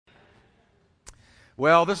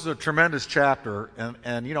Well, this is a tremendous chapter,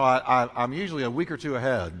 and you know, I'm usually a week or two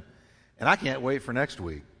ahead, and I can't wait for next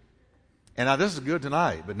week. And now this is good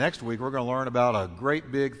tonight, but next week we're going to learn about a great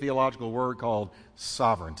big theological word called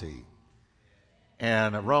sovereignty.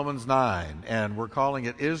 And Romans 9, and we're calling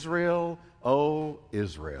it Israel, O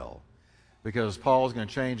Israel, because Paul's going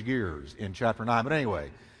to change gears in chapter 9. But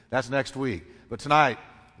anyway, that's next week. But tonight,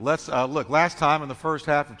 let's look. Last time in the first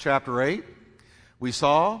half of chapter 8, we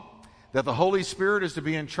saw that the Holy Spirit is to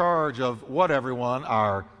be in charge of what, everyone?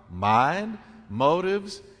 Our mind,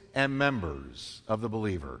 motives, and members of the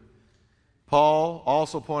believer. Paul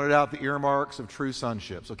also pointed out the earmarks of true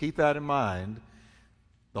sonship. So keep that in mind.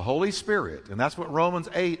 The Holy Spirit, and that's what Romans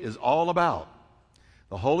 8 is all about.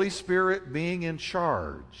 The Holy Spirit being in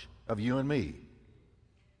charge of you and me.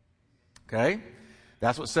 Okay?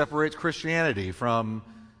 That's what separates Christianity from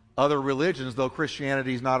other religions, though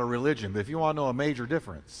Christianity is not a religion. But if you want to know a major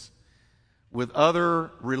difference with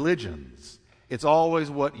other religions, it's always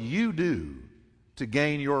what you do to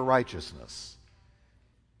gain your righteousness,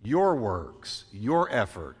 your works, your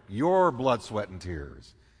effort, your blood, sweat, and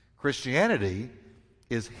tears. Christianity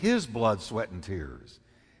is His blood, sweat, and tears.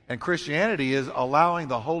 And Christianity is allowing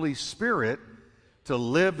the Holy Spirit to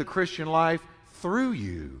live the Christian life through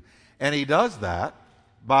you. And He does that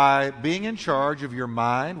by being in charge of your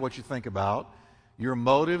mind, what you think about, your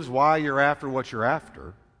motives, why you're after what you're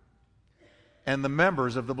after, and the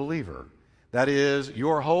members of the believer. That is,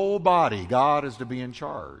 your whole body, God is to be in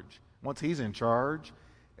charge. Once He's in charge,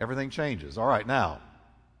 everything changes. All right, now,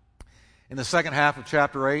 in the second half of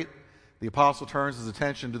chapter 8, the apostle turns his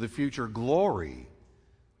attention to the future glory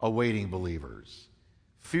awaiting believers.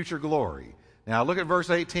 Future glory. Now, look at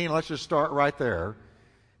verse 18. Let's just start right there.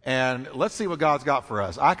 And let's see what God's got for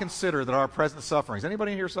us. I consider that our present sufferings.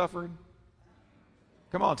 Anybody in here suffering?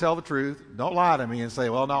 Come on, tell the truth. Don't lie to me and say,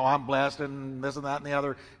 well, no, I'm blessed and this and that and the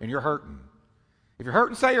other, and you're hurting. If you're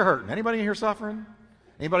hurting, say you're hurting. Anybody in here suffering?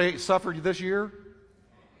 Anybody suffered this year?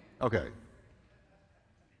 Okay.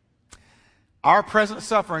 Our present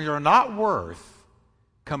sufferings are not worth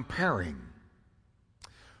comparing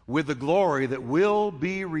with the glory that will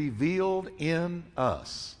be revealed in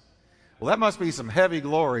us. Well, that must be some heavy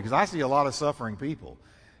glory, because I see a lot of suffering people,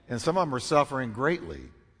 and some of them are suffering greatly.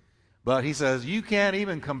 But he says you can't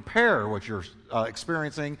even compare what you're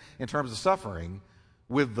experiencing in terms of suffering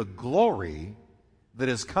with the glory that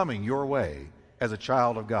is coming your way as a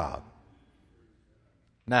child of God.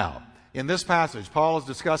 Now, in this passage, Paul is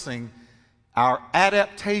discussing our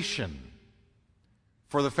adaptation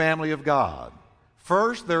for the family of God.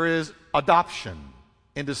 First, there is adoption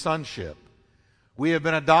into sonship. We have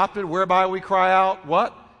been adopted, whereby we cry out,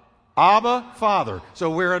 what? Abba, Father. So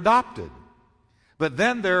we're adopted. But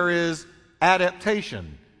then there is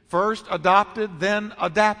adaptation. First adopted, then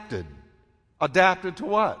adapted. Adapted to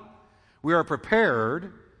what? We are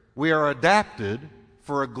prepared, we are adapted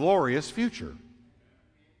for a glorious future.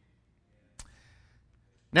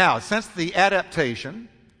 Now, since the adaptation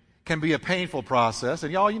can be a painful process,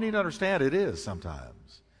 and y'all, you need to understand it is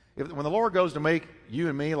sometimes. When the Lord goes to make you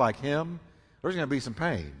and me like Him, there's going to be some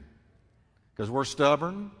pain. Because we're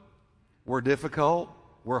stubborn, we're difficult,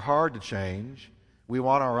 we're hard to change. We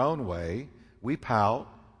want our own way. We pout.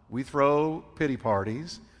 We throw pity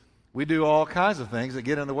parties. We do all kinds of things that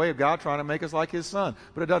get in the way of God trying to make us like His Son.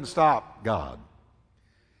 But it doesn't stop God.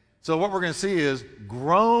 So what we're going to see is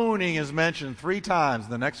groaning is mentioned 3 times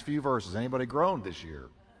in the next few verses. Anybody groaned this year?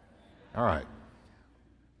 All right.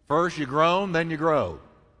 First you groan, then you grow.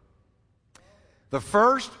 The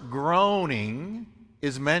first groaning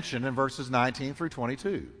is mentioned in verses 19 through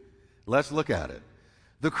 22. Let's look at it.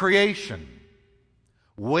 The creation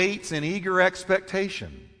waits in eager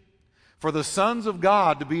expectation for the sons of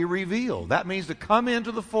God to be revealed. That means to come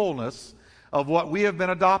into the fullness of what we have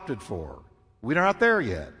been adopted for. We're not there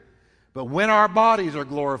yet. But when our bodies are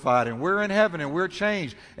glorified and we're in heaven and we're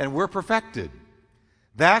changed and we're perfected,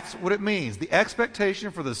 that's what it means. The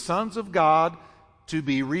expectation for the sons of God to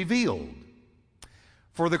be revealed.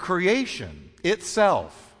 For the creation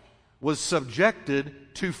itself was subjected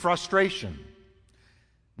to frustration,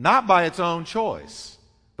 not by its own choice,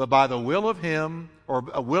 but by the will of Him, or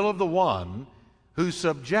a will of the one who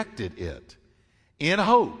subjected it, in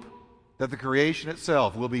hope that the creation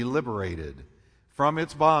itself will be liberated from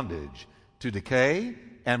its bondage to decay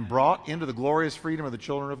and brought into the glorious freedom of the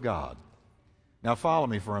children of God. Now follow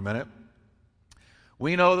me for a minute.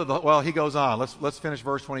 We know that he goes on. Let's finish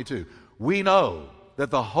verse 22. We know that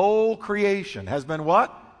the whole creation has been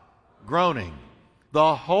what? Groaning.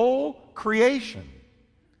 The whole creation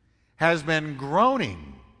has been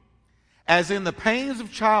groaning, as in the pains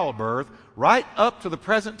of childbirth, right up to the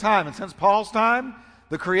present time. And since Paul's time,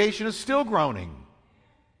 the creation is still groaning.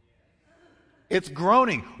 It's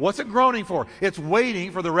groaning. What's it groaning for? It's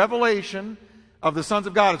waiting for the revelation of the sons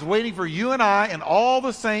of God. It's waiting for you and I and all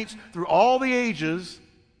the saints through all the ages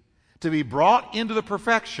to be brought into the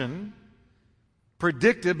perfection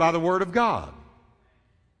predicted by the Word of God.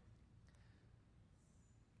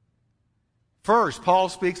 First, Paul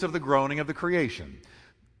speaks of the groaning of the creation.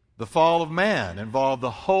 The fall of man involved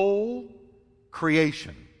the whole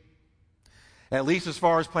creation. At least as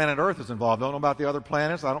far as planet Earth is involved. I don't know about the other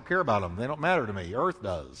planets. I don't care about them. They don't matter to me. Earth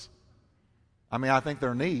does. I mean, I think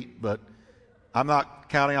they're neat, but I'm not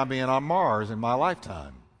counting on being on Mars in my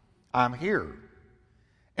lifetime. I'm here.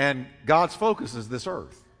 And God's focus is this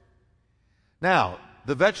earth. Now,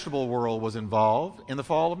 the vegetable world was involved in the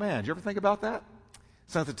fall of man. Did you ever think about that?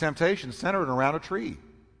 Since the temptation centered around a tree.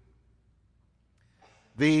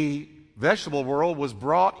 The vegetable world was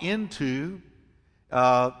brought into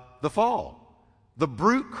the fall. The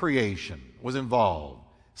brute creation was involved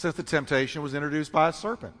since the temptation was introduced by a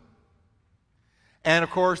serpent. And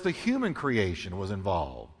of course, the human creation was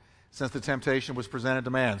involved since the temptation was presented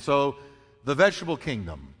to man. So the vegetable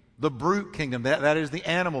kingdom, the brute kingdom, that is the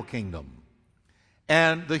animal kingdom,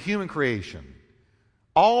 and the human creation,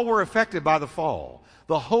 all were affected by the fall.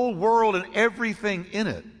 The whole world and everything in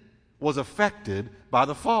it was affected by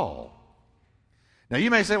the fall. Now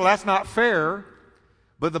you may say, well, that's not fair,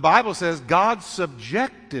 but the Bible says God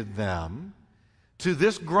subjected them to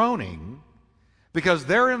this groaning because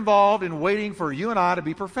they're involved in waiting for you and I to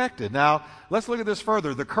be perfected. Now, let's look at this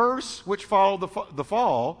further. The curse which followed the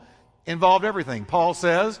fall involved everything. Paul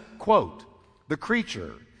says, quote, the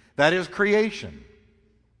creature, that is creation,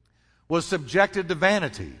 was subjected to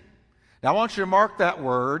vanity. Now, I want you to mark that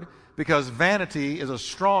word because vanity is a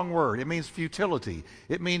strong word. It means futility.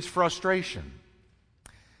 It means frustration.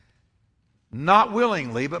 Not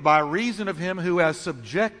willingly, but by reason of him who has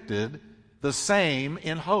subjected the same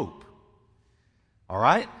in hope. All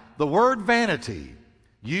right? The word vanity,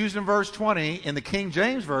 used in verse 20 in the King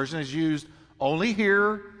James Version, is used only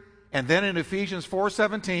here and then in Ephesians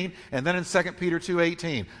 4:17 and then in 2 Peter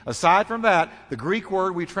 2:18. Aside from that, the Greek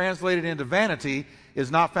word we translated into vanity is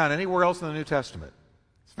not found anywhere else in the New Testament.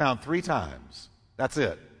 It's found 3 times. That's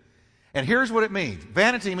it. And here's what it means.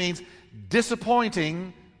 Vanity means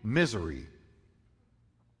disappointing misery.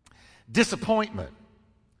 Disappointment.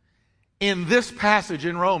 In this passage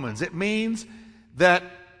in Romans, it means that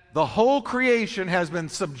the whole creation has been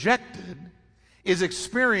subjected, is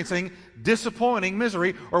experiencing disappointing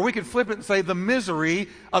misery, or we could flip it and say the misery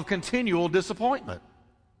of continual disappointment.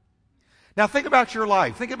 Now think about your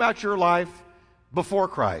life. Think about your life before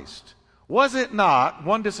Christ. Was it not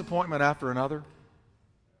one disappointment after another?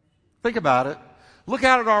 Think about it. Look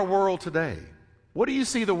out at our world today. What do you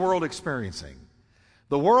see the world experiencing?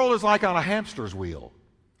 The world is like on a hamster's wheel.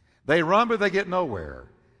 They run, but they get nowhere.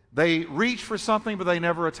 They reach for something, but they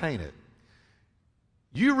never attain it.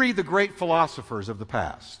 You read the great philosophers of the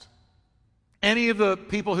past. Any of the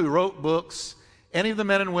people who wrote books, any of the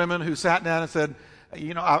men and women who sat down and said,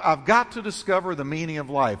 you know, I've got to discover the meaning of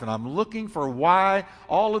life, and I'm looking for why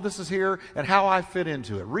all of this is here and how I fit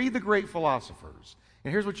into it. Read the great philosophers,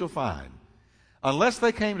 and here's what you'll find. Unless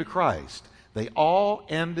they came to Christ, they all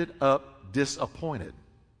ended up disappointed.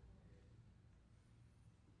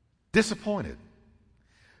 Disappointed.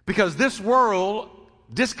 Because this world,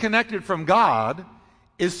 disconnected from God,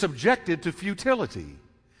 is subjected to futility.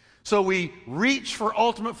 So we reach for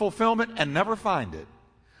ultimate fulfillment and never find it.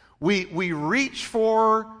 We reach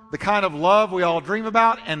for the kind of love we all dream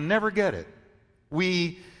about and never get it.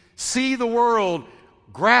 We see the world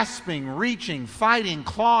grasping, reaching, fighting,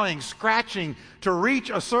 clawing, scratching to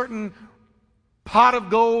reach a certain pot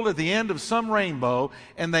of gold at the end of some rainbow,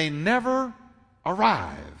 and they never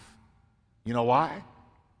arrive. You know why?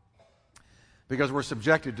 Because we're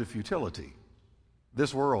subjected to futility.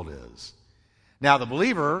 This world is. Now, the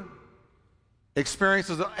believer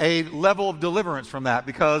experiences a level of deliverance from that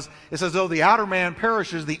because it's as though the outer man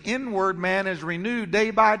perishes, the inward man is renewed day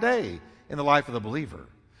by day in the life of the believer.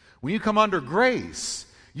 When you come under grace,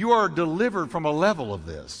 you are delivered from a level of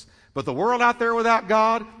this. But the world out there without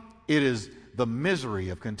God, it is the misery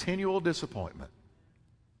of continual disappointment.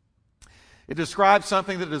 It describes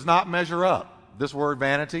something that does not measure up. This word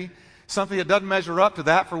vanity, something that doesn't measure up to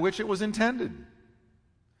that for which it was intended.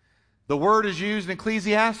 The word is used in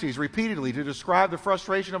Ecclesiastes repeatedly to describe the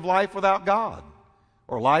frustration of life without God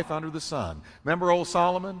or life under the sun. Remember old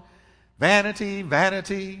Solomon? Vanity,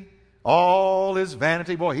 vanity, all is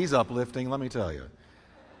vanity. Boy, he's uplifting, let me tell you.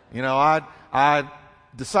 You know, I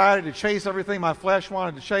decided to chase everything my flesh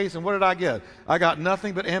wanted to chase, and what did I get? I got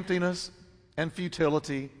nothing but emptiness and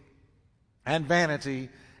futility and vanity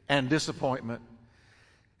and disappointment.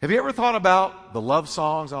 Have you ever thought about the love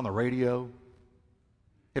songs on the radio?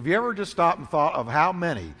 Have you ever just stopped and thought of how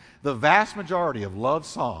many, the vast majority of love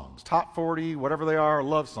songs, top 40, whatever they are,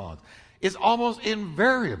 love songs, is almost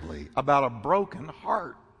invariably about a broken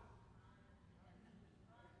heart?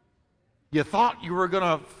 You thought you were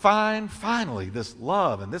going to find finally this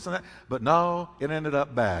love and this and that, but no, it ended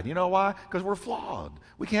up bad. You know why? Because we're flawed.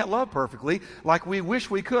 We can't love perfectly like we wish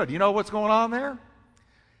we could. You know what's going on there?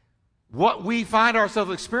 What we find ourselves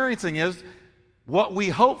experiencing is what we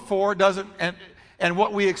hope for doesn't, and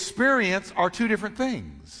what we experience are two different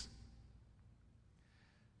things.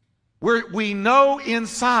 We know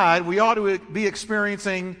inside we ought to be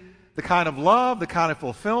experiencing the kind of love, the kind of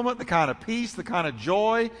fulfillment, the kind of peace, the kind of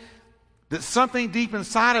joy that something deep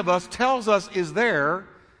inside of us tells us is there,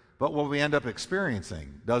 but what we end up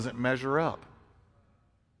experiencing doesn't measure up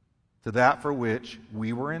to that for which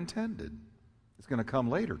we were intended. It's going to come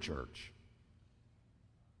later, church.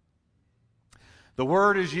 The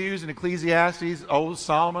word is used in Ecclesiastes, oh,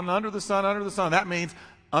 Solomon, under the sun, under the sun. That means,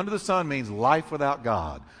 under the sun means life without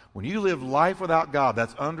God. When you live life without God,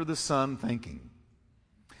 that's under the sun thinking.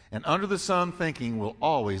 And under the sun thinking will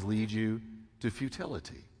always lead you to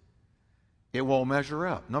futility. It won't measure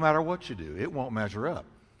up. No matter what you do, it won't measure up.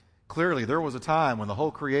 Clearly, there was a time when the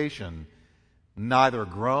whole creation neither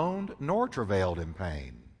groaned nor travailed in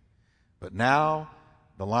pain. But now,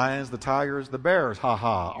 the lions, the tigers, the bears,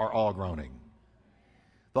 are all groaning.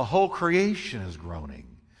 The whole creation is groaning.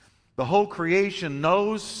 The whole creation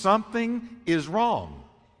knows something is wrong.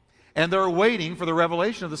 And they're waiting for the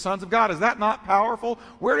revelation of the sons of God. Is that not powerful?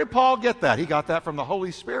 Where did Paul get that? He got that from the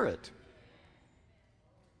Holy Spirit.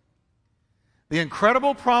 The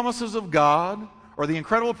incredible promises of God, or the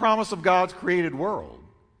incredible promise of God's created world,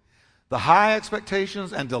 the high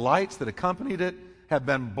expectations and delights that accompanied it have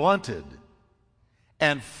been blunted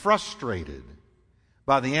and frustrated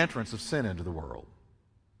by the entrance of sin into the world.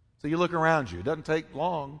 So you look around you. It doesn't take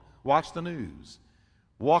long. Watch the news.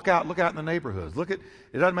 Walk out, look out in the neighborhoods. It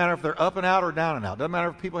doesn't matter if they're up and out or down and out. It doesn't matter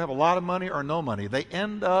if people have a lot of money or no money. They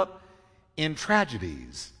end up in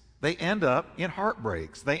tragedies. They end up in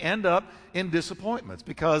heartbreaks. They end up in disappointments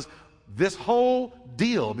because this whole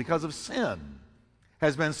deal, because of sin,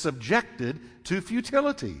 has been subjected to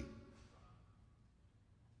futility.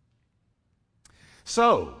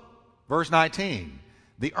 So, verse 19,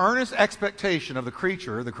 the earnest expectation of the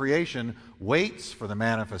creature, the creation, waits for the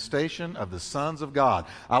manifestation of the sons of God.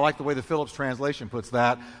 I like the way the Phillips translation puts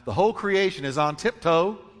that. The whole creation is on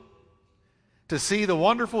tiptoe to see the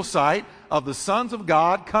wonderful sight of the sons of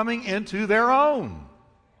God coming into their own.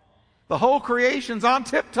 The whole creation's on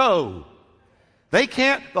tiptoe.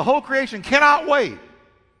 The whole creation cannot wait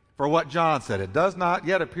for what John said. It does not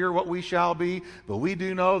yet appear what we shall be, but we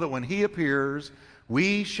do know that when he appears,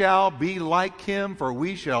 we shall be like him, for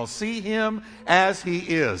we shall see him as he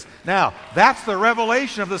is. Now, that's the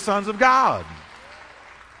revelation of the sons of God.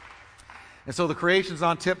 And so the creation's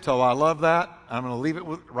on tiptoe. I love that. I'm going to leave it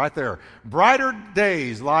right there. Brighter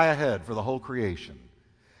days lie ahead for the whole creation.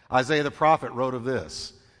 Isaiah the prophet wrote of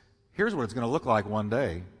this. Here's what it's going to look like one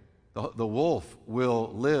day. The wolf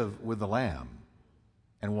will live with the lamb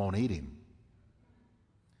and won't eat him.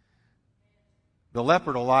 The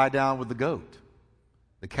leopard will lie down with the goat,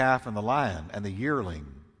 the calf and the lion and the yearling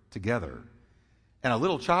together. And a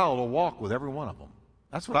little child will walk with every one of them.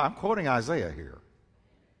 That's what I'm quoting Isaiah here.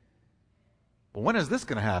 But when is this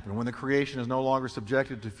going to happen? When the creation is no longer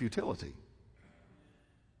subjected to futility.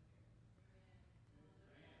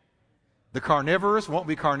 The carnivorous won't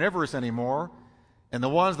be carnivorous anymore, and the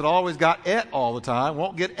ones that always got et all the time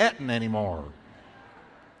won't get eaten anymore.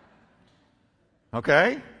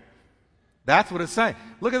 Okay? That's what it's saying.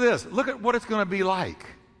 Look at this. Look at what it's going to be like.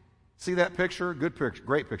 See that picture? Good picture.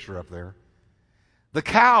 Great picture up there. The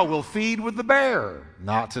cow will feed with the bear.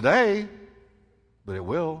 Not today, but it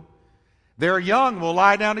will. Their young will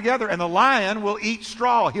lie down together, and the lion will eat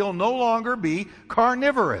straw. He'll no longer be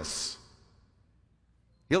carnivorous.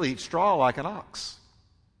 He'll eat straw like an ox.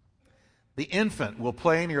 The infant will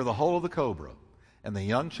play near the hole of the cobra, and the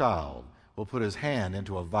young child will put his hand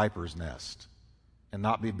into a viper's nest and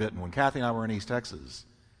not be bitten. When Kathy and I were in East Texas,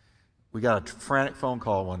 we got a frantic phone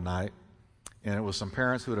call one night, and it was some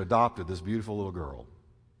parents who had adopted this beautiful little girl.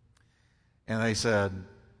 And they said,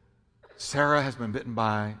 Sarah has been bitten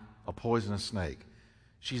by a poisonous snake.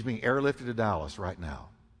 She's being airlifted to Dallas right now.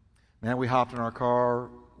 Man, we hopped in our car.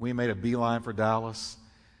 We made a beeline for Dallas.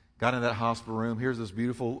 Got in that hospital room. Here's this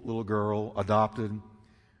beautiful little girl, adopted.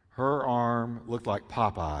 Her arm looked like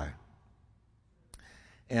Popeye.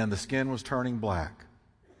 And the skin was turning black.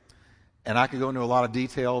 And I could go into a lot of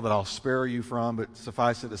detail that I'll spare you from, but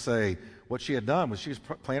suffice it to say, what she had done was she was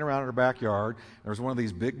playing around in her backyard. There was one of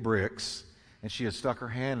these big bricks, and she had stuck her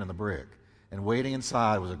hand in the brick. And waiting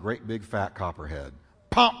inside was a great big fat copperhead.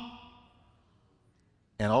 Pump!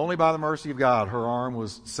 And only by the mercy of God, her arm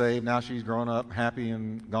was saved. Now she's grown up, happy,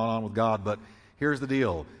 and gone on with God. But here's the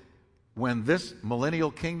deal. When this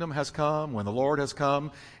millennial kingdom has come, when the Lord has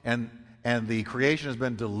come, and the creation has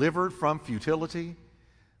been delivered from futility,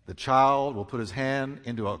 the child will put his hand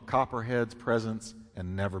into a copperhead's presence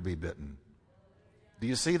and never be bitten. Do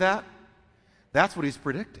you see that? That's what he's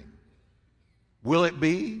predicting. Will it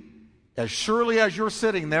be as surely as you're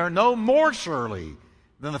sitting there, no more surely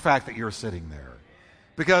than the fact that you're sitting there?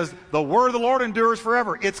 Because the word of the Lord endures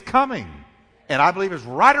forever. It's coming. And I believe it's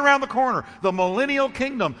right around the corner. The millennial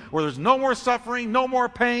kingdom where there's no more suffering, no more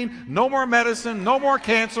pain, no more medicine, no more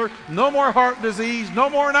cancer, no more heart disease, no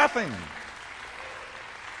more nothing.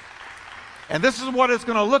 And this is what it's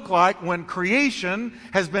going to look like when creation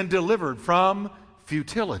has been delivered from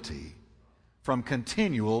futility, from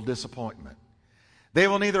continual disappointment. They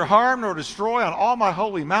will neither harm nor destroy on all my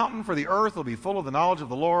holy mountain, for the earth will be full of the knowledge of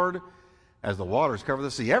the Lord as the waters cover the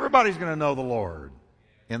sea. Everybody's going to know the Lord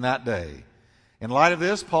in that day. In light of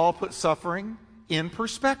this, Paul puts suffering in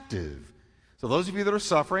perspective. So those of you that are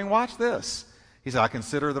suffering, watch this. He said, I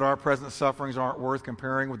consider that our present sufferings aren't worth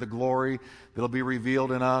comparing with the glory that will be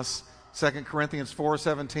revealed in us. 2 Corinthians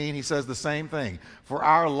 4:17, he says the same thing. For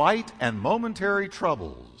our light and momentary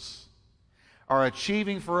troubles are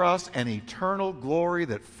achieving for us an eternal glory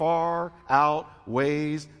that far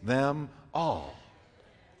outweighs them all.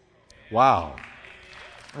 Wow.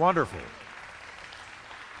 Wonderful.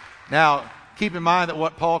 Now, keep in mind that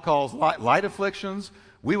what Paul calls light afflictions,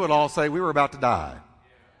 we would all say we were about to die.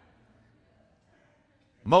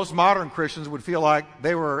 Most modern Christians would feel like they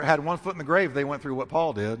had one foot in the grave if they went through what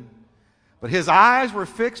Paul did. But his eyes were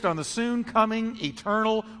fixed on the soon coming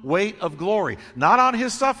eternal weight of glory. Not on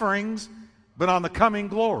his sufferings, but on the coming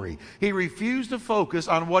glory. He refused to focus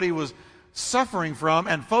on what he was suffering from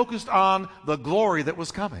and focused on the glory that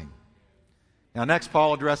was coming. Now next,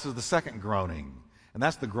 Paul addresses the second groaning, and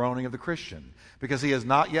that's the groaning of the Christian, because he has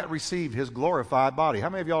not yet received his glorified body. How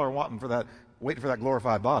many of y'all are waiting for that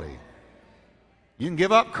glorified body? You can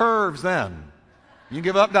give up curves then. You can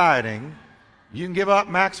give up dieting. You can give up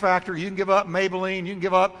Max Factor. You can give up Maybelline. You can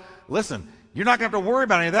give up... Listen, you're not going to have to worry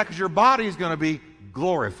about any of that because your body is going to be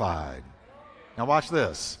glorified. Now watch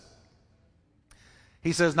this.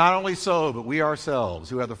 He says, not only so, but we ourselves,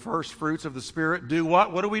 who have the first fruits of the Spirit, do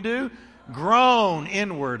what? What do? Groan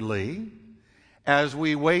inwardly as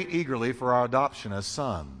we wait eagerly for our adoption as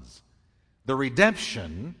sons, the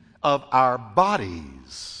redemption of our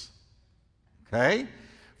bodies. Okay?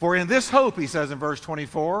 For in this hope, he says in verse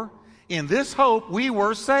 24, in this hope we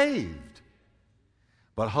were saved.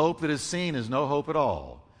 But hope that is seen is no hope at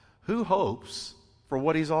all. Who hopes for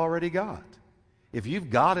what he's already got? If you've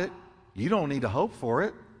got it, you don't need to hope for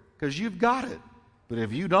it because you've got it. But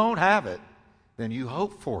if you don't have it, then you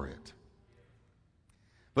hope for it.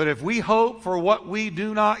 But if we hope for what we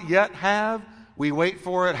do not yet have, we wait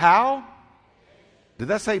for it how? Did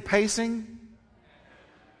that say pacing?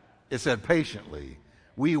 It said patiently.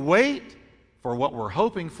 We wait for what we're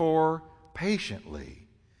hoping for patiently.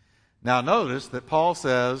 Now notice that Paul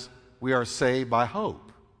says we are saved by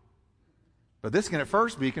hope. But this can at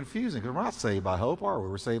first be confusing because we're not saved by hope, are we?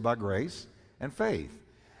 We're saved by grace and faith.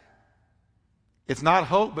 It's not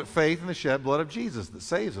hope but faith in the shed blood of Jesus that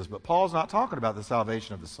saves us. But Paul's not talking about the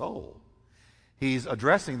salvation of the soul. He's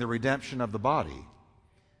addressing the redemption of the body.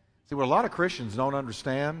 See, what a lot of Christians don't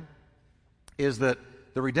understand is that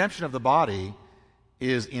the redemption of the body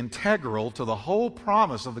is integral to the whole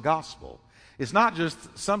promise of the gospel. It's not just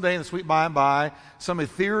someday in the sweet by and by, some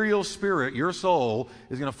ethereal spirit, your soul,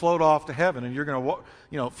 is going to float off to heaven and you're going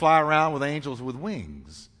to fly around with angels with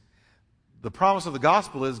wings. The promise of the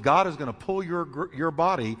gospel is God is going to pull your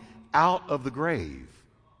body out of the grave.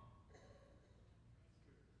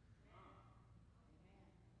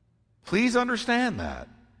 Please understand that.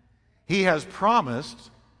 He has promised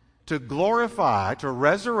to glorify, to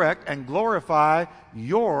resurrect and glorify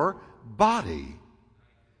your body.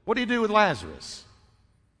 What did he do with Lazarus?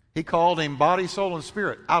 He called him body, soul, and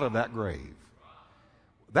spirit out of that grave.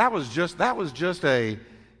 That was just a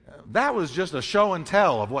show and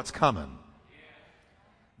tell of what's coming.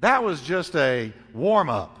 That was just a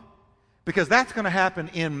warm-up. Because that's going to happen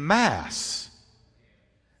in mass.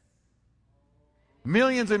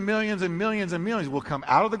 Millions and millions and millions and millions will come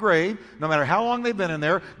out of the grave, no matter how long they've been in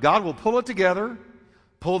there. God will pull it together,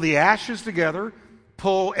 pull the ashes together,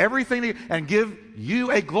 pull everything together, and give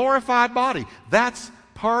you a glorified body. That's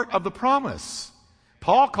part of the promise.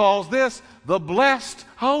 Paul calls this the blessed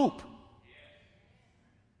hope.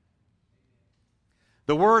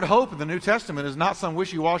 The word hope in the New Testament is not some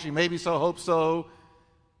wishy-washy, maybe so, hope so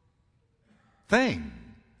thing.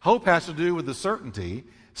 Hope has to do with the certainty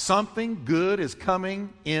something good is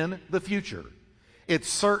coming in the future. It's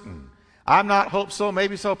certain. I'm not hope so,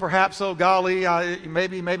 maybe so, perhaps so, golly,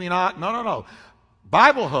 maybe not. No.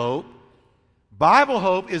 Bible hope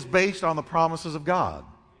is based on the promises of God.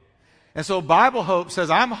 And so Bible hope says,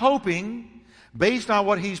 I'm hoping based on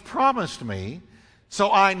what He's promised me,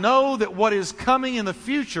 so I know that what is coming in the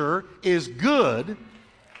future is good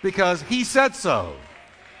because He said so.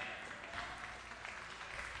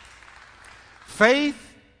 Faith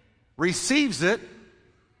receives it,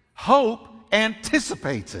 hope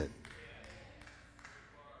anticipates it.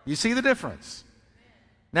 You see the difference?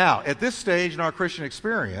 Now, at this stage in our Christian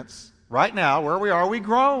experience, right now, where we are, we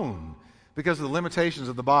groan because of the limitations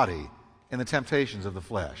of the body and the temptations of the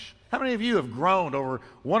flesh. How many of you have groaned over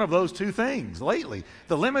one of those two things lately?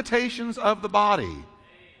 The limitations of the body.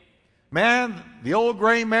 Man, the old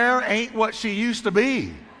gray mare ain't what she used to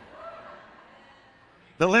be.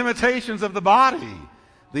 The limitations of the body.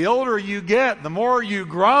 The older you get, the more you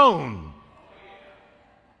groan.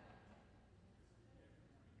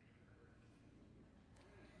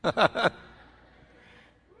 If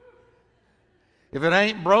it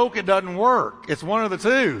ain't broke, it doesn't work. It's one of the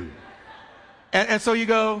two. And so you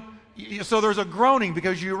go, so there's a groaning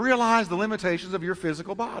because you realize the limitations of your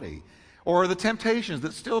physical body or the temptations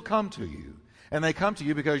that still come to you. And they come to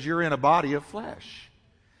you because you're in a body of flesh.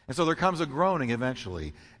 And so there comes a groaning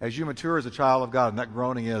eventually as you mature as a child of God. And that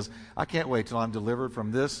groaning is, I can't wait till I'm delivered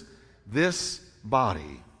from this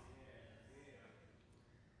body.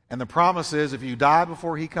 And the promise is, if you die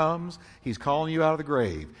before He comes, He's calling you out of the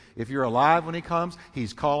grave. If you're alive when He comes,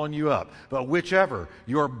 He's calling you up. But whichever,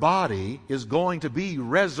 your body is going to be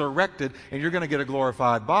resurrected, and you're going to get a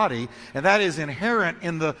glorified body. And that is inherent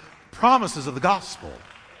in the promises of the gospel.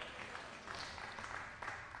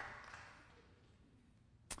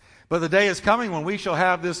 But the day is coming when we shall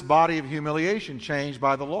have this body of humiliation changed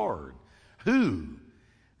by the Lord. Who?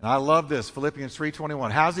 And I love this, Philippians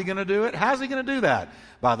 3:21. How's He going to do it? How's He going to do that?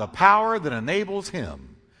 By the power that enables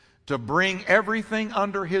Him to bring everything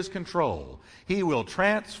under His control. He will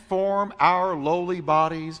transform our lowly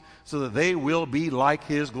bodies so that they will be like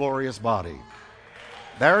His glorious body.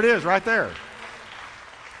 There it is, right there.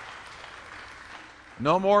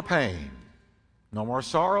 No more pain. No more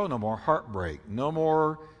sorrow. No more heartbreak. No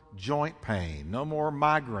more joint pain. No more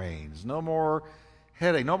migraines. No more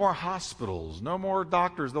headache, no more hospitals, no more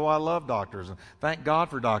doctors, though I love doctors, and thank God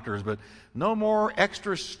for doctors, but no more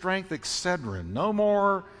extra strength Excedrin, no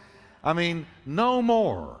more,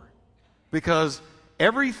 because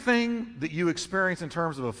everything that you experience in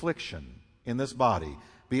terms of affliction in this body,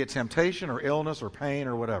 be it temptation or illness or pain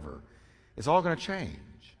or whatever, it's all going to change.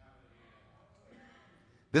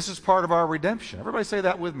 This is part of our redemption. Everybody say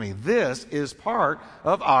that with me. This is part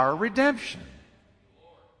of our redemption.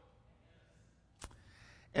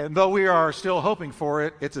 And though we are still hoping for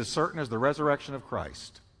it, it's as certain as the resurrection of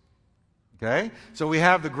Christ. Okay? So we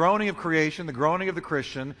have the groaning of creation, the groaning of the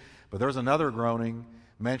Christian, but there's another groaning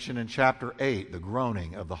mentioned in chapter 8, the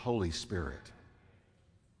groaning of the Holy Spirit.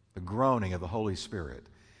 The groaning of the Holy Spirit.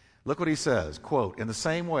 Look what he says, quote, in the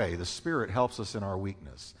same way, the Spirit helps us in our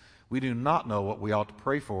weakness. We do not know what we ought to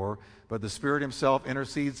pray for, but the Spirit Himself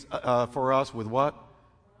intercedes for us with what?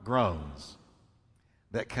 Groans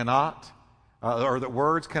that cannot or that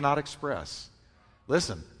words cannot express.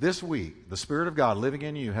 Listen, this week, the Spirit of God living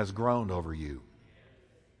in you has groaned over you.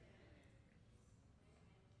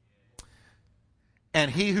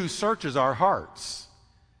 And He who searches our hearts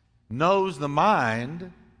knows the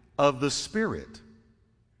mind of the Spirit.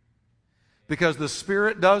 Because the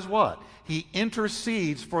Spirit does what? He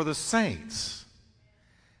intercedes for the saints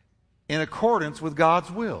in accordance with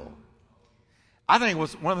God's will. I think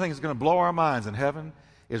one of the things that's going to blow our minds in heaven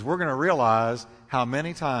is we're going to realize how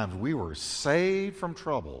many times we were saved from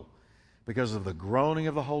trouble because of the groaning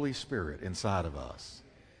of the Holy Spirit inside of us,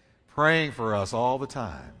 praying for us all the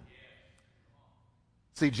time.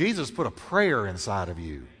 See, Jesus put a prayer inside of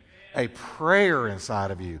you, a prayer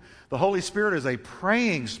inside of you. The Holy Spirit is a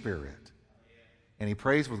praying Spirit, and He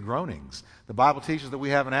prays with groanings. The Bible teaches that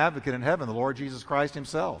we have an advocate in heaven, the Lord Jesus Christ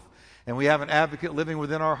Himself, and we have an advocate living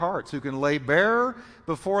within our hearts who can lay bare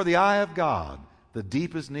before the eye of God the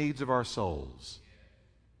deepest needs of our souls,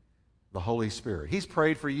 the Holy Spirit. He's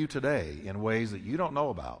prayed for you today in ways that you don't know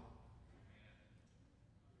about.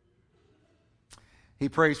 He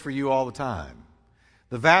prays for you all the time.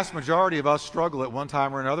 The vast majority of us struggle at one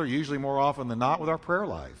time or another, usually more often than not, with our prayer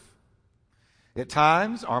life. At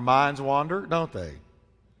times, our minds wander, don't they?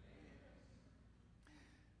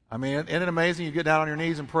 I mean, isn't it amazing? You get down on your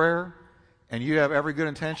knees in prayer, and you have every good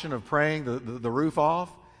intention of praying the roof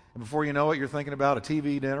off, and before you know it, you're thinking about a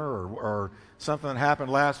TV dinner or something that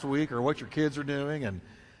happened last week or what your kids are doing, and,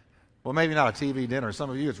 well, maybe not a TV dinner. Some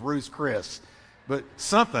of you, it's Ruth's Chris. But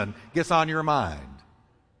something gets on your mind.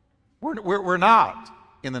 We're not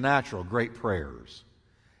in the natural great prayers.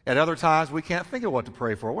 At other times, we can't think of what to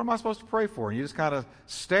pray for. What am I supposed to pray for? And you just kind of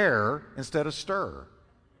stare instead of stir.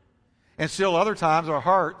 And still other times, our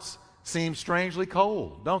hearts seem strangely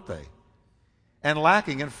cold, don't they? And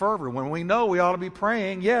lacking in fervor when we know we ought to be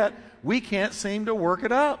praying, yet we can't seem to work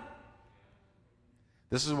it up.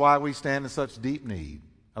 This is why we stand in such deep need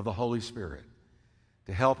of the Holy Spirit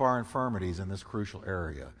to help our infirmities in this crucial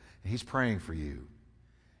area. And He's praying for you.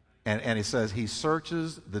 And He says He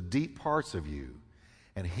searches the deep parts of you,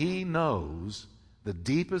 and He knows the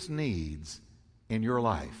deepest needs in your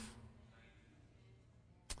life.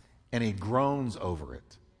 And He groans over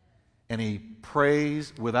it. And He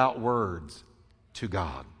prays without words to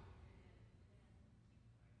God.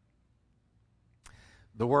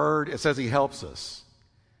 The Word, it says He helps us.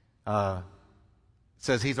 It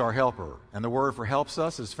says He's our helper. And the word for helps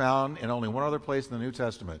us is found in only one other place in the New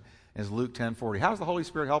Testament. It's Luke 10:40. How does the Holy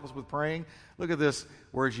Spirit help us with praying? Look at this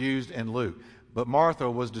where it's used in Luke. But Martha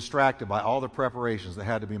was distracted by all the preparations that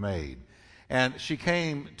had to be made. And she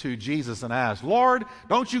came to Jesus and asked, Lord,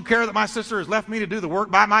 don't you care that my sister has left me to do the work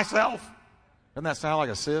by myself? Doesn't that sound like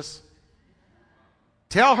a sis?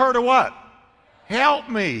 Tell her to what? Help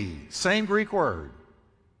me. Same Greek word.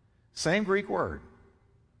 Same Greek word.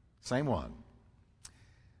 Same one.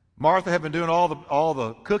 Martha had been doing all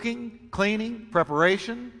the cooking, cleaning,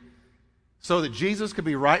 preparation, so that Jesus could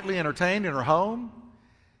be rightly entertained in her home.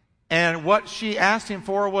 And what she asked Him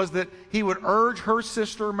for was that He would urge her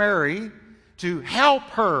sister Mary to help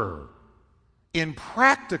her in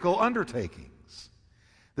practical undertakings.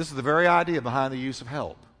 This is the very idea behind the use of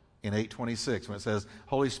help in 8:26 when it says,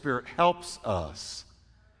 Holy Spirit helps us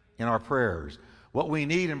in our prayers. What we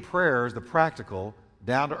need in prayer is the practical,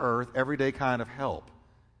 down-to-earth, everyday kind of help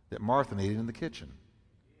that Martha needed in the kitchen.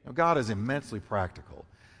 You know, God is immensely practical.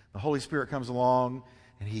 The Holy Spirit comes along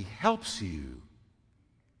and He helps you.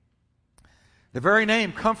 The very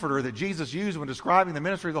name Comforter that Jesus used when describing the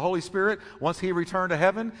ministry of the Holy Spirit once He returned to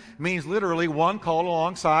heaven means literally one called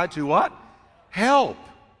alongside to what? Help.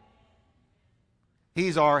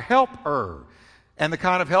 He's our helper. And the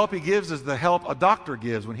kind of help He gives is the help a doctor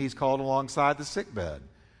gives when he's called alongside the sickbed,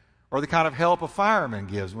 or the kind of help a fireman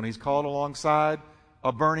gives when he's called alongside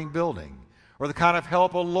a burning building, or the kind of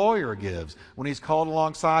help a lawyer gives when he's called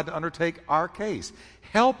alongside to undertake our case.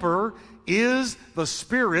 Helper is the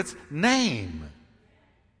Spirit's name.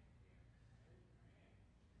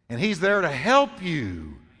 And He's there to help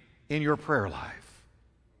you in your prayer life.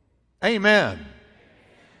 Amen.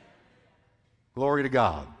 Glory to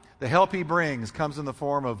God. The help He brings comes in the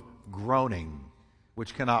form of groaning,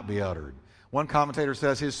 which cannot be uttered. One commentator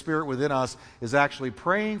says His Spirit within us is actually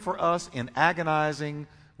praying for us in agonizing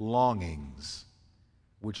longings,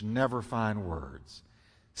 which never find words.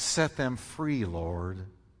 Set them free, Lord.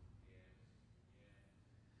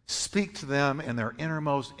 Speak to them in their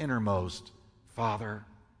innermost, Father.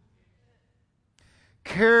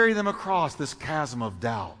 Carry them across this chasm of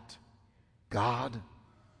doubt, God.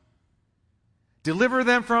 Deliver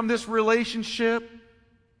them from this relationship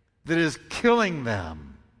that is killing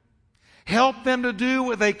them. Help them to do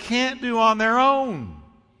what they can't do on their own.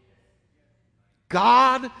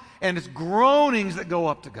 God, and it's groanings that go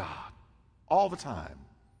up to God all the time.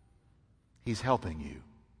 He's helping you.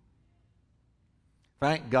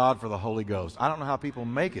 Thank God for the Holy Ghost. I don't know how people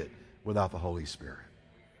make it without the Holy Spirit.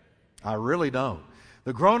 I really don't.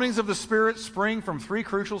 The groanings of the Spirit spring from three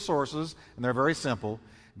crucial sources, and they're very simple.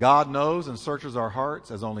 God knows and searches our hearts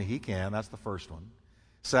as only He can. That's the first one.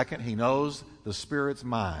 Second, He knows the Spirit's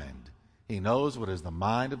mind. He knows what is the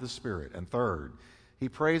mind of the Spirit. And third, He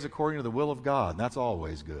prays according to the will of God, and that's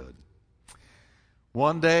always good.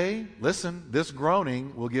 One day, listen, this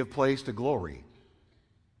groaning will give place to glory.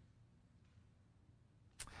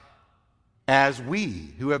 As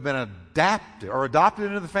we, who have been adopted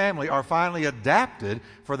into the family, are finally adapted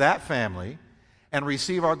for that family and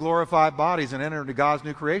receive our glorified bodies and enter into God's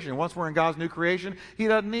new creation. And once we're in God's new creation, He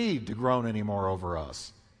doesn't need to groan anymore over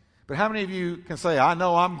us. But how many of you can say, I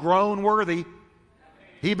know I'm groan worthy?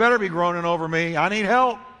 He better be groaning over me. I need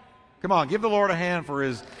help. Come on, give the Lord a hand for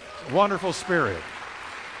His wonderful Spirit.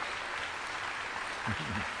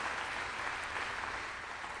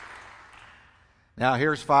 Now,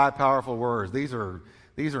 here's 5 powerful words. These are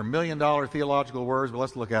million-dollar theological words, but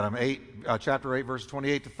let's look at them. Chapter 8, verses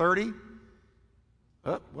 28 to 30.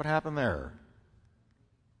 Oh, what happened there?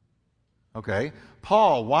 Okay.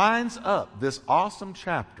 Paul winds up this awesome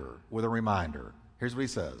chapter with a reminder. Here's what he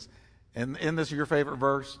says. And in this, your favorite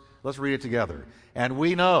verse, let's read it together. And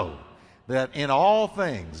we know that in all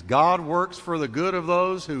things God works for the good of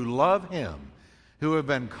those who love him, who have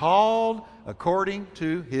been called according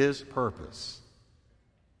to his purpose.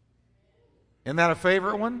 Isn't that a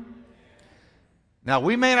favorite one? Now,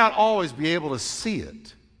 we may not always be able to see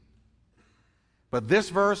it, but this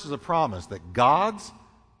verse is a promise that God's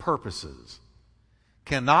purposes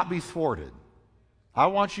cannot be thwarted. I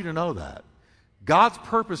want you to know that. God's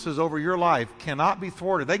purposes over your life cannot be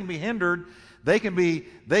thwarted. They can be hindered, they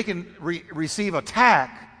can receive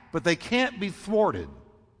attack, but they can't be thwarted.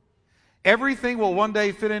 Everything will one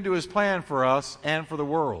day fit into his plan for us and for the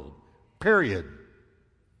world. Period.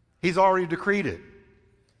 He's already decreed it.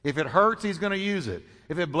 If it hurts, he's going to use it.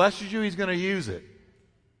 If it blesses you, he's going to use it.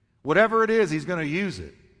 Whatever it is, he's going to use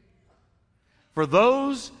it. For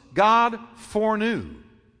those God foreknew,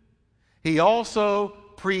 he also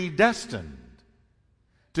predestined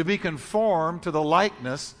to be conformed to the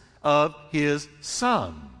likeness of his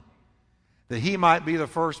Son, that he might be the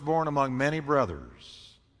firstborn among many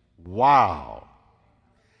brothers. Wow.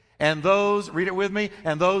 And those, read it with me,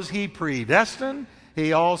 and those he predestined,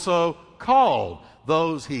 he also called.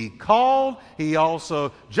 Those he called, he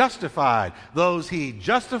also justified. Those he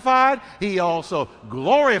justified, he also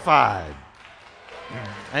glorified.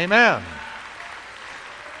 Amen.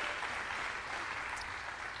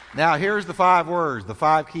 Now, here's the 5 words, the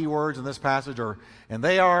 5 key words in this passage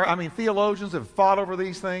theologians have fought over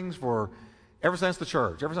these things ever since the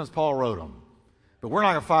church, ever since Paul wrote them. But we're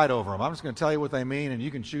not going to fight over them. I'm just going to tell you what they mean, and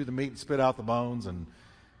you can chew the meat and spit out the bones and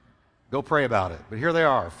go pray about it. But here they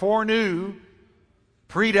are. Foreknew,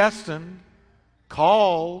 predestined,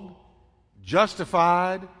 called,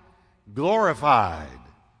 justified, glorified.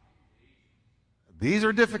 These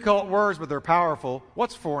are difficult words, but they're powerful.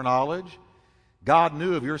 What's foreknowledge? God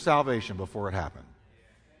knew of your salvation before it happened.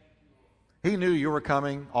 He knew you were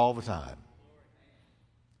coming all the time.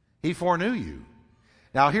 He foreknew you.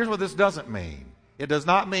 Now, here's what this doesn't mean. It does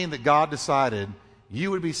not mean that God decided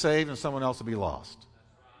you would be saved and someone else would be lost.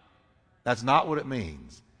 That's not what it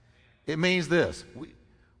means. It means this.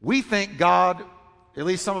 We think God, at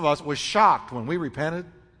least some of us, was shocked when we repented.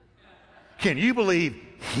 Can you believe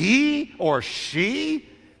he or she?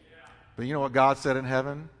 But you know what God said in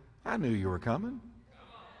heaven? I knew you were coming.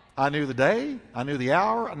 I knew the day. I knew the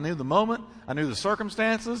hour. I knew the moment. I knew the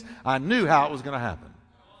circumstances. I knew how it was going to happen.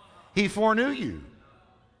 He foreknew you.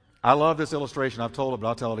 I love this illustration. I've told it, but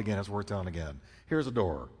I'll tell it again. It's worth telling again. Here's a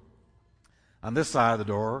door. On this side of the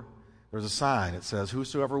door, there's a sign. It says,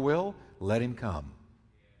 whosoever will, let him come.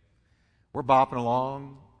 We're bopping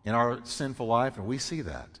along in our sinful life, and we see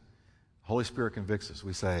that. Holy Spirit convicts us.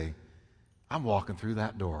 We say, I'm walking through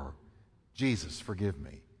that door. Jesus, forgive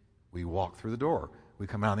me. We walk through the door. We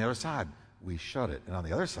come out on the other side. We shut it. And on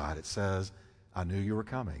the other side, it says, I knew you were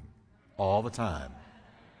coming all the time.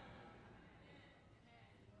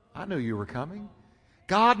 I knew you were coming.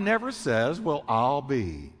 God never says, well, I'll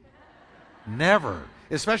be. Never.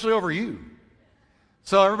 Especially over you.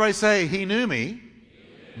 So everybody say, he knew me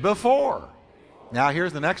before. Now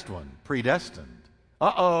here's the next one. Predestined.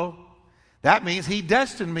 Uh-oh. That means he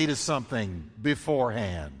destined me to something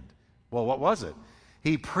beforehand. Well, what was it?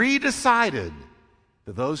 He predecided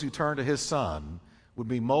that those who turn to his Son would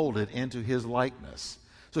be molded into his likeness.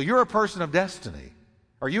 So you're a person of destiny.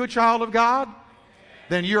 Are you a child of God?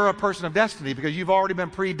 Then you're a person of destiny because you've already been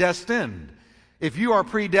predestined. If you are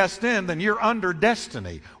predestined, then you're under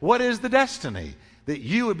destiny. What is the destiny? That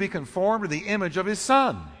you would be conformed to the image of his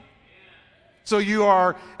Son. So you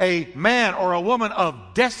are a man or a woman of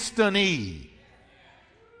destiny.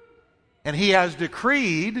 And he has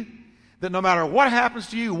decreed that no matter what happens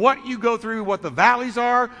to you, what you go through, what the valleys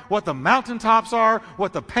are, what the mountaintops are,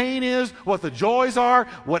 what the pain is, what the joys are,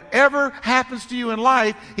 whatever happens to you in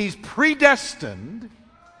life, he's predestined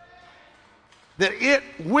that it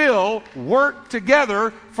will work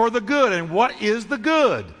together for the good. And what is the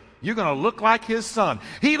good? You're going to look like his Son.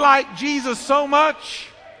 He liked Jesus so much.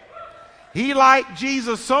 He liked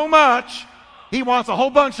Jesus so much, he wants a whole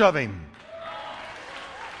bunch of him.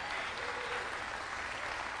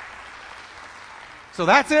 So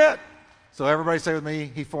that's it. So everybody say with me,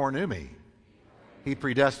 he foreknew me. He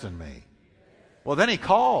predestined me. Well, then he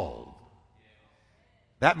called.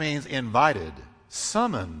 That means invited,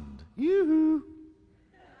 summoned. Yoo-hoo.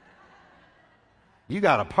 You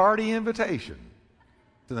got a party invitation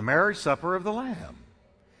to the marriage supper of the Lamb.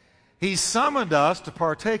 He summoned us to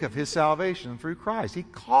partake of his salvation through Christ. He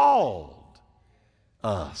called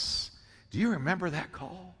us. Do you remember that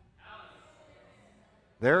call?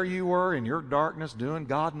 There you were in your darkness doing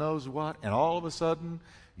God knows what, and all of a sudden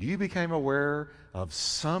you became aware of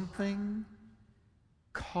something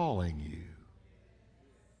calling you.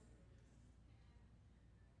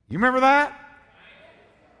 You remember that?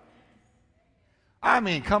 I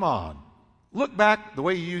mean, come on. Look back the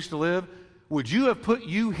way you used to live. Would you have put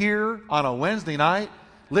you here on a Wednesday night,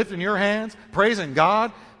 lifting your hands, praising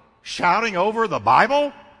God, shouting over the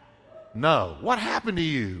Bible? No. What happened to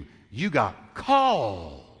you? You got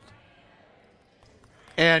called.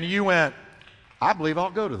 And you went, I believe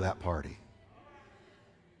I'll go to that party.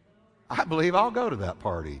 I believe I'll go to that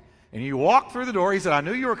party. And you walked through the door. He said, I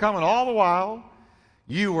knew you were coming all the while.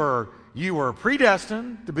 You were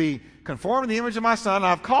predestined to be conformed to the image of my Son, and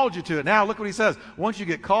I've called you to it. Now look what he says. Once you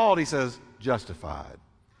get called, he says, justified.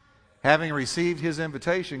 Having received his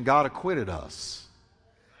invitation, God acquitted us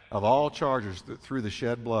of all charges through the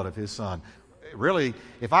shed blood of his Son. Really,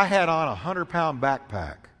 if I had on a 100-pound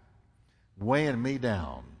backpack weighing me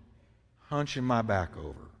down, hunching my back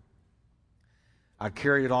over, I'd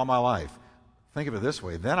carried it all my life. Think of it this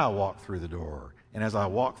way. Then I walk through the door, and as I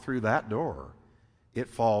walk through that door, it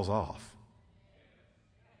falls off.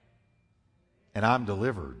 And I'm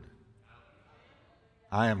delivered.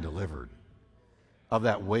 I am delivered of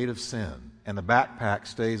that weight of sin. And the backpack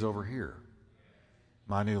stays over here.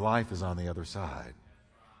 My new life is on the other side.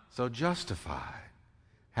 So justify.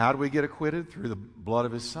 How do we get acquitted? Through the blood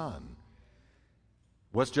of his Son.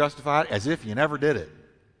 What's justified? As if you never did it.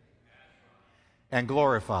 And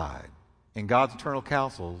glorified. In God's eternal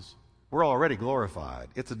counsels, we're already glorified.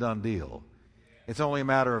 It's a done deal. It's only a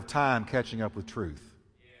matter of time catching up with truth.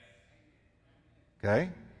 Okay?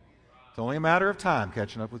 It's only a matter of time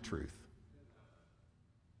catching up with truth.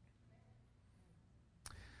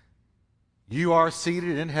 You are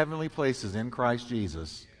seated in heavenly places in Christ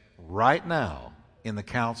Jesus right now in the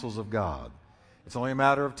counsels of God. It's only a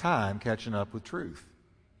matter of time catching up with truth.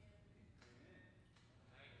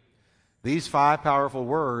 These 5 powerful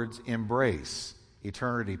words embrace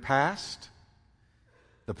eternity past,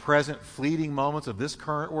 the present fleeting moments of this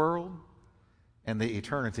current world, and the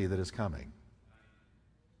eternity that is coming.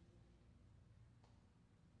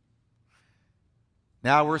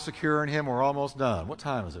 Now we're secure in him. We're almost done. What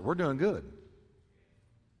time is it? We're doing good.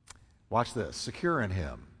 Watch this. Secure in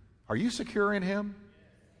him. Are you secure in him?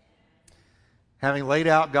 Having laid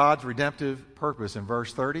out God's redemptive purpose in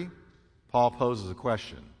verse 30, Paul poses a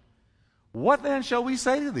question. What then shall we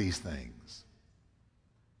say to these things?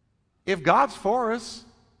 If God's for us,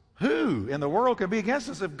 who in the world can be against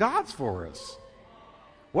us if God's for us?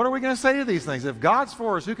 What are we going to say to these things? If God's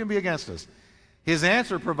for us, who can be against us? His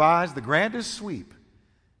answer provides the grandest sweep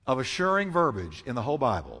of assuring verbiage in the whole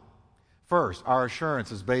Bible. First, our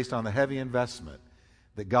assurance is based on the heavy investment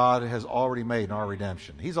that God has already made in our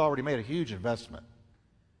redemption. He's already made a huge investment,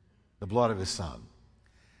 the blood of his Son.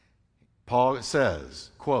 Paul says,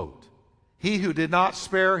 quote, he who did not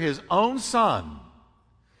spare his own Son,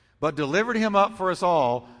 but delivered him up for us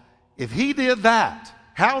all, if he did that,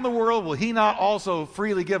 how in the world will he not also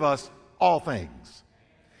freely give us all things?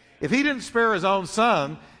 If he didn't spare his own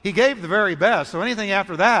Son, he gave the very best, so anything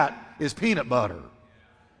after that is peanut butter.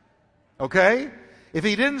 Okay? If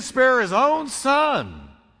he didn't spare his own Son,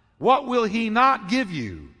 what will he not give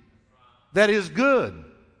you that is good?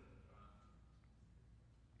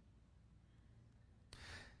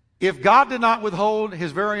 If God did not withhold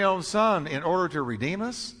his very own Son in order to redeem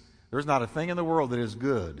us, there's not a thing in the world that is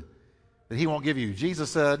good that he won't give you.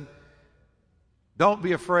 Jesus said, don't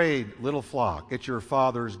be afraid, little flock. It's your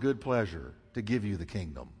Father's good pleasure to give you the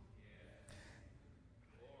kingdom.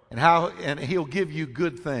 And he'll give you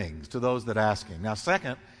good things to those that ask him. Now,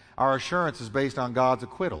 second, our assurance is based on God's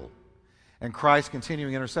acquittal and Christ's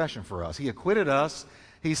continuing intercession for us. He acquitted us.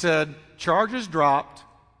 He said, charges dropped,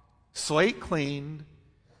 slate cleaned,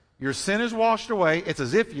 your sin is washed away. It's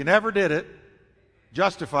as if you never did it,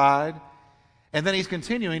 justified. And then he's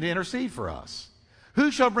continuing to intercede for us.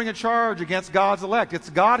 Who shall bring a charge against God's elect? It's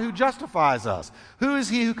God who justifies us. Who is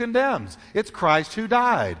he who condemns? It's Christ who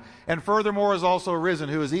died. And furthermore is also risen,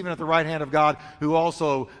 who is even at the right hand of God, who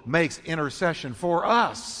also makes intercession for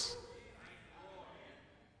us.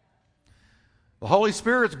 The Holy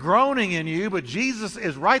Spirit's groaning in you, but Jesus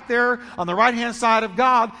is right there on the right-hand side of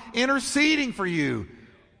God interceding for you.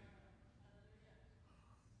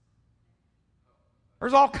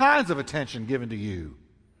 There's all kinds of attention given to you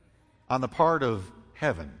on the part of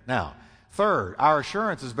heaven. Now, third, our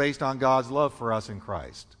assurance is based on God's love for us in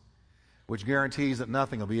Christ. which guarantees that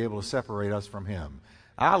nothing will be able to separate us from him.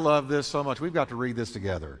 I love this so much. We've got to read this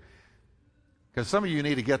together, because some of you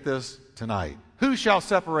need to get this tonight. Who shall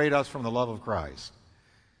separate us from the love of Christ?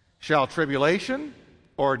 Shall tribulation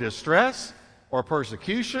or distress or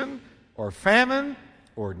persecution or famine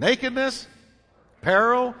or nakedness,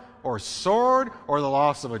 peril or sword or the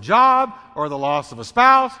loss of a job or the loss of a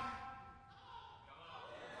spouse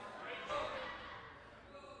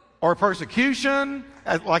or persecution,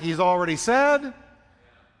 like he's already said?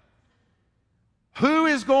 Who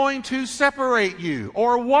is going to separate you,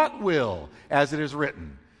 or what will? As it is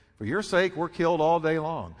written, for your sake we're killed all day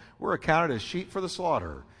long. We're accounted as sheep for the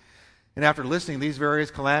slaughter. And after listing these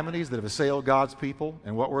various calamities that have assailed God's people,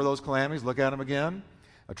 and what were those calamities? Look at them again.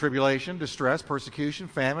 A tribulation, distress, persecution,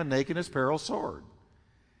 famine, nakedness, peril, sword.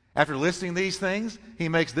 After listing these things, he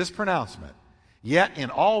makes this pronouncement. Yet in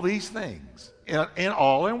all these things,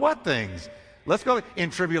 in what things? Let's go.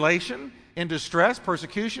 In tribulation, in distress,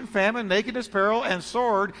 persecution, famine, nakedness, peril, and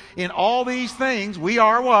sword. In all these things, we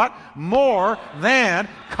are what? More than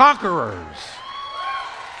conquerors.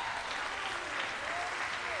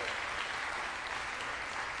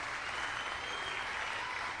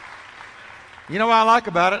 You know what I like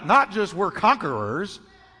about it? Not just we're conquerors,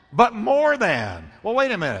 but more than. Well,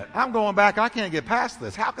 wait a minute. I'm going back. I can't get past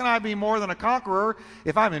this. How can I be more than a conqueror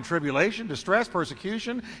if I'm in tribulation, distress,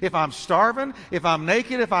 persecution, if I'm starving, if I'm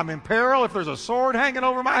naked, if I'm in peril, if there's a sword hanging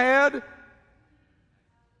over my head?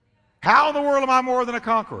 How in the world am I more than a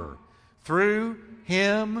conqueror? Through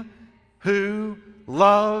him who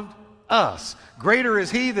loved us. Greater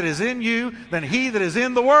is he that is in you than he that is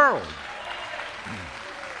in the world.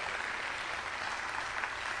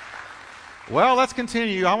 Well, let's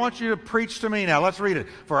continue. I want you to preach to me now. Let's read it.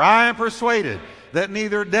 For I am persuaded that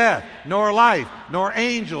neither death, nor life, nor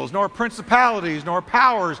angels, nor principalities, nor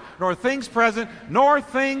powers, nor things present, nor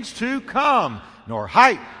things to come, nor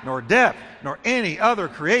height, nor depth, nor any other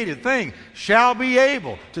created thing shall be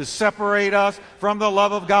able to separate us from the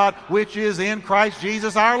love of God which is in Christ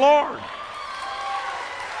Jesus our Lord.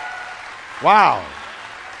 Wow.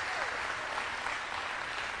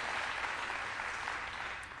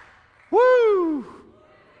 Woo!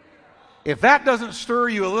 If that doesn't stir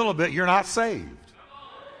you a little bit, you're not saved.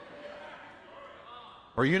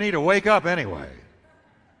 Or you need to wake up anyway.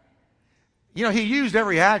 You know, he used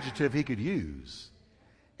every adjective he could use.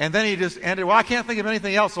 And then he just ended, well, I can't think of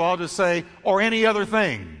anything else, so I'll just say, or any other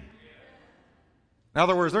thing. In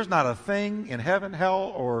other words, there's not a thing in heaven,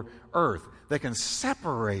 hell, or earth that can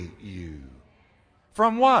separate you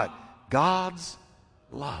from what? God's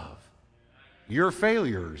love. Your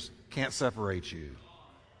failures can't separate you.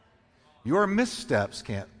 Your missteps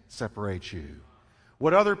can't separate you.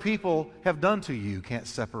 What other people have done to you can't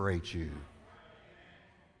separate you.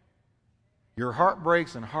 Your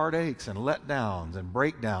heartbreaks and heartaches and letdowns and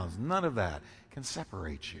breakdowns, none of that can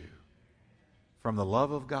separate you from the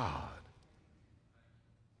love of God.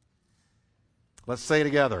 Let's say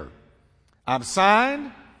together. I'm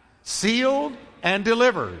signed, sealed, and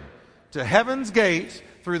delivered to heaven's gates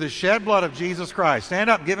through the shed blood of Jesus Christ. Stand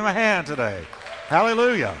up and give him a hand today.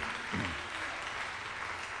 Hallelujah.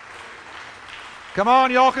 Come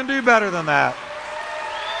on, y'all can do better than that.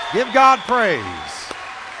 Give God praise.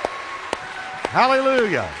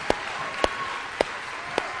 Hallelujah.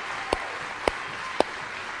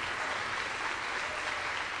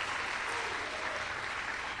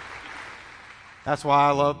 That's why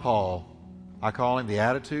I love Paul. I call him the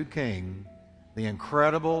Attitude King, the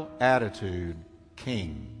incredible attitude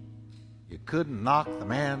king. You couldn't knock the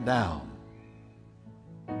man down.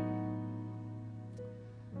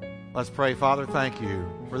 Let's pray. Father, thank you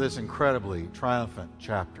for this incredibly triumphant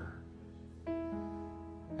chapter.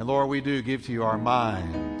 And Lord, we do give to you our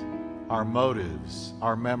mind, our motives,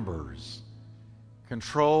 our members.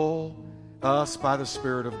 Control us by the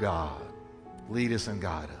Spirit of God. Lead us and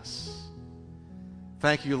guide us.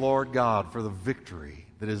 Thank you, Lord God, for the victory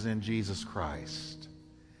that is in Jesus Christ.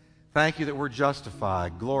 Thank you that we're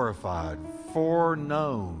justified, glorified,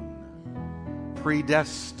 foreknown,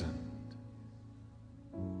 predestined.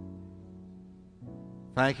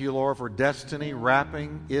 Thank you, Lord, for destiny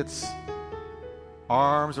wrapping its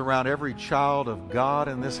arms around every child of God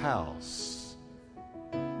in this house.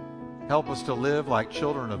 Help us to live like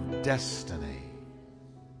children of destiny.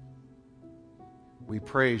 We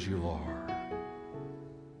praise you, Lord.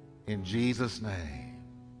 In Jesus' name.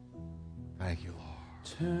 Thank you, Lord.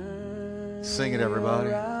 Turn Sing it, everybody.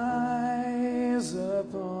 your eyes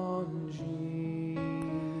upon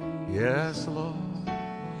Jesus. Yes, Lord.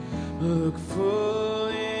 Look full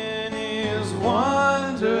in his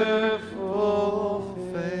wonderful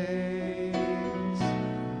face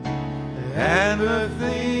the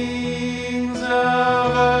things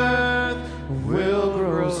of earth will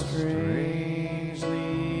grow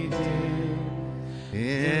strangely dim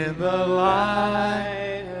in the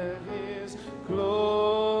light of His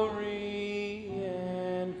glory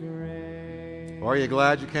and grace. Are you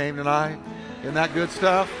glad you came tonight? Isn't that good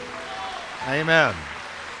stuff? Amen.